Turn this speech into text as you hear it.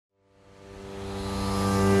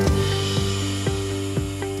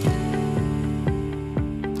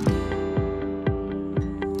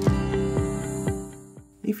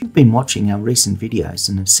If you've been watching our recent videos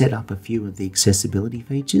and have set up a few of the accessibility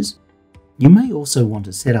features, you may also want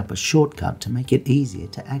to set up a shortcut to make it easier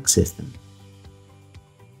to access them.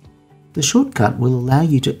 The shortcut will allow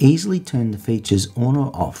you to easily turn the features on or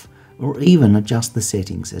off, or even adjust the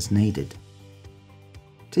settings as needed.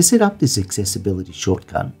 To set up this accessibility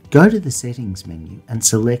shortcut, go to the Settings menu and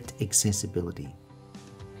select Accessibility.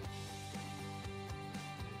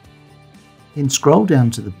 Then scroll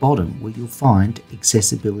down to the bottom where you'll find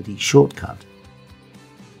Accessibility Shortcut.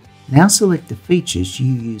 Now select the features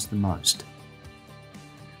you use the most.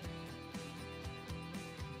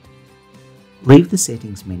 Leave the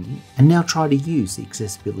Settings menu and now try to use the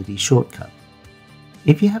Accessibility Shortcut.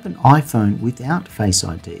 If you have an iPhone without Face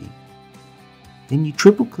ID, then you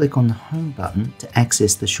triple click on the Home button to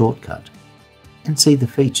access the shortcut and see the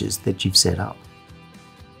features that you've set up.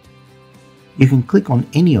 You can click on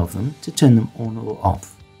any of them to turn them on or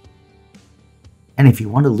off. And if you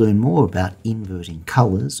want to learn more about inverting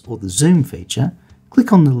colours or the zoom feature,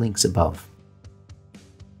 click on the links above.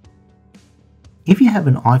 If you have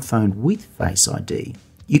an iPhone with Face ID,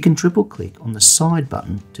 you can triple click on the side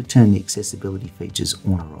button to turn the accessibility features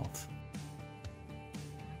on or off.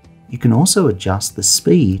 You can also adjust the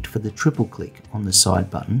speed for the triple click on the side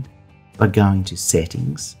button by going to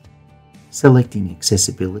Settings, selecting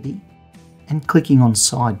Accessibility, and clicking on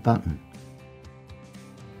Side button.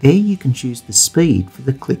 There you can choose the speed for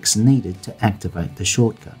the clicks needed to activate the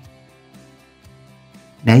shortcut.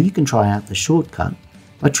 Now you can try out the shortcut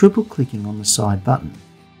by triple clicking on the side button,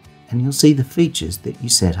 and you'll see the features that you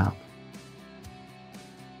set up.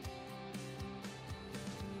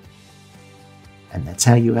 And that's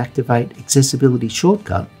how you activate Accessibility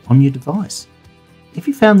Shortcut on your device. If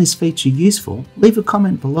you found this feature useful, leave a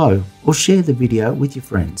comment below or share the video with your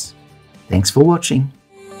friends. Thanks for watching.